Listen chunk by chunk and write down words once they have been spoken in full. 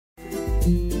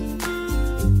Hello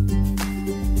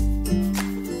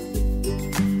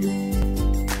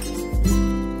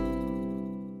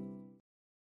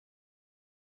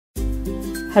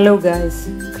guys,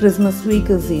 Christmas week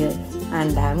is here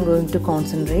and I am going to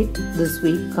concentrate this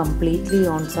week completely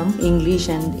on some English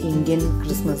and Indian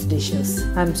Christmas dishes.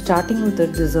 I am starting with a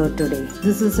dessert today.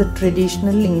 This is a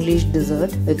traditional English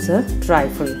dessert. It's a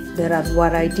trifle. There are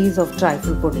varieties of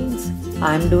trifle puddings.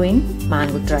 I am doing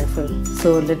mango trifle.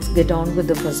 So let's get on with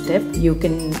the first step. You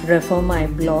can refer my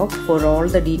blog for all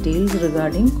the details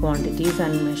regarding quantities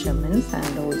and measurements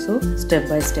and also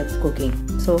step-by-step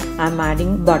cooking. So I'm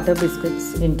adding butter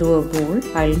biscuits into a bowl.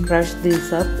 I'll crush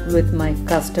these up with my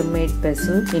custom-made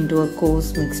pestle into a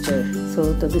coarse mixture.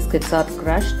 So the biscuits are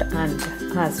crushed and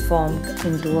has formed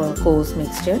into a coarse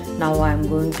mixture. Now I'm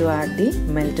going to add the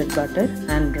melted butter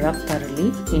and rub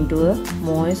thoroughly into a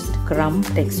moist crumb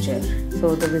texture.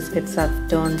 So the biscuits have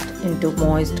turned into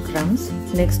moist crumbs.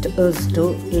 Next is to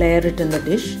layer it in the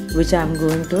dish, which I am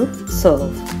going to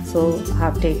serve. So I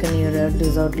have taken here a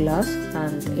dessert glass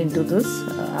and into this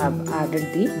I have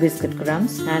added the biscuit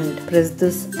crumbs and press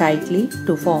this tightly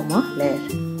to form a layer.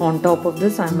 On top of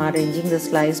this I am arranging the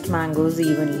sliced mangoes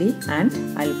evenly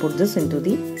and I'll put this into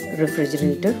the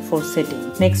refrigerator for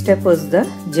setting. Next step is the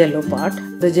jello part.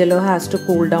 The jello has to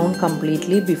cool down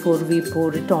completely before we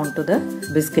pour it onto the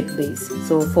biscuit base.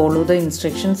 So follow the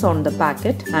instructions on the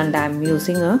packet and I am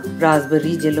using a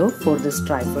raspberry jello for this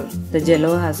trifle. The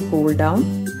jello has cooled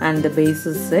down and the base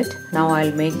is set. Now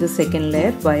I'll make the second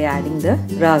layer by adding the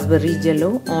raspberry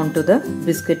jello onto the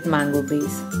biscuit mango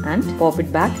base and pop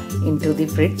it back into the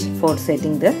fridge for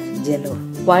setting the jello.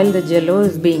 While the jello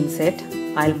is being set,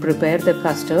 I'll prepare the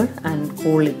custard and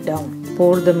cool it down.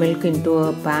 Pour the milk into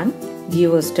a pan,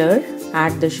 give a stir,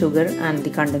 add the sugar and the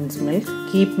condensed milk.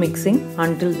 Keep mixing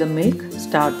until the milk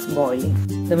starts boiling.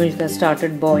 The milk has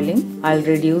started boiling. I'll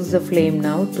reduce the flame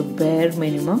now to bare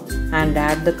minimum and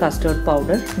add the custard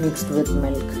powder mixed with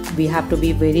milk. We have to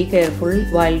be very careful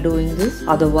while doing this,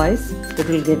 otherwise it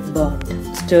will get burnt.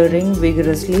 Stirring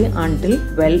vigorously until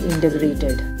well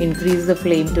integrated. Increase the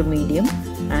flame to medium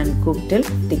and cook till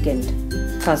thickened.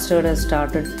 Custard has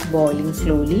started boiling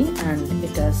slowly and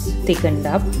it has thickened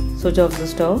up. Switch off the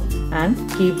stove and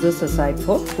keep this aside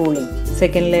for cooling.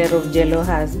 Second layer of jello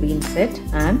has been set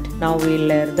and now we'll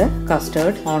layer the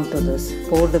custard onto this.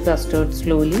 Pour the custard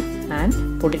slowly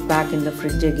and put it back in the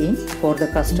fridge again for the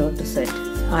custard to set.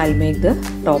 I'll make the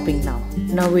topping now.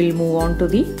 Now we'll move on to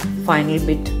the final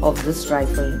bit of this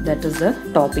trifle, that is the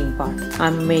topping part.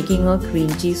 I'm making a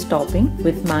cream cheese topping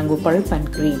with mango pulp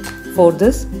and cream. For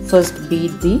this, first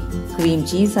beat the cream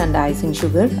cheese and icing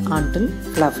sugar until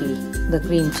fluffy. The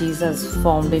cream cheese has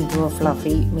formed into a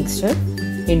fluffy mixture.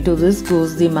 Into this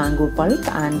goes the mango pulp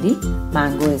and the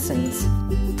mango essence.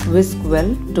 Whisk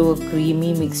well to a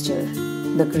creamy mixture.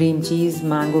 The cream cheese,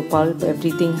 mango pulp,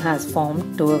 everything has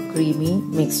formed to a creamy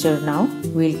mixture now.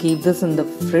 We'll keep this in the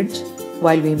fridge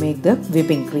while we make the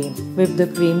whipping cream. Whip the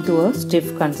cream to a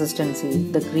stiff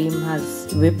consistency. The cream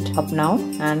has whipped up now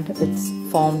and it's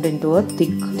formed into a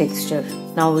thick texture.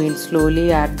 Now we'll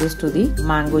slowly add this to the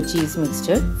mango cheese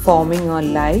mixture, forming a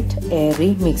light,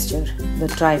 airy mixture. The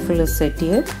trifle is set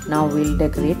here. Now we'll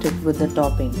decorate it with the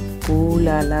topping. Ooh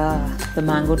la la! The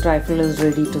mango trifle is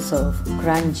ready to serve.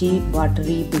 Crunchy,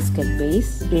 buttery biscuit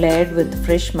base, layered with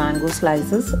fresh mango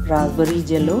slices, raspberry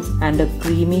jello, and a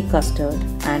creamy custard,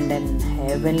 and an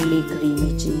heavenly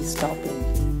creamy cheese topping.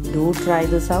 Do try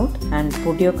this out and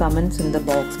put your comments in the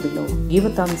box below. Give a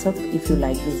thumbs up if you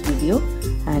like this video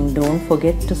and don't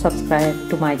forget to subscribe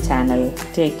to my channel.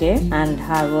 Take care and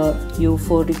have a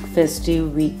euphoric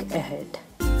festive week ahead.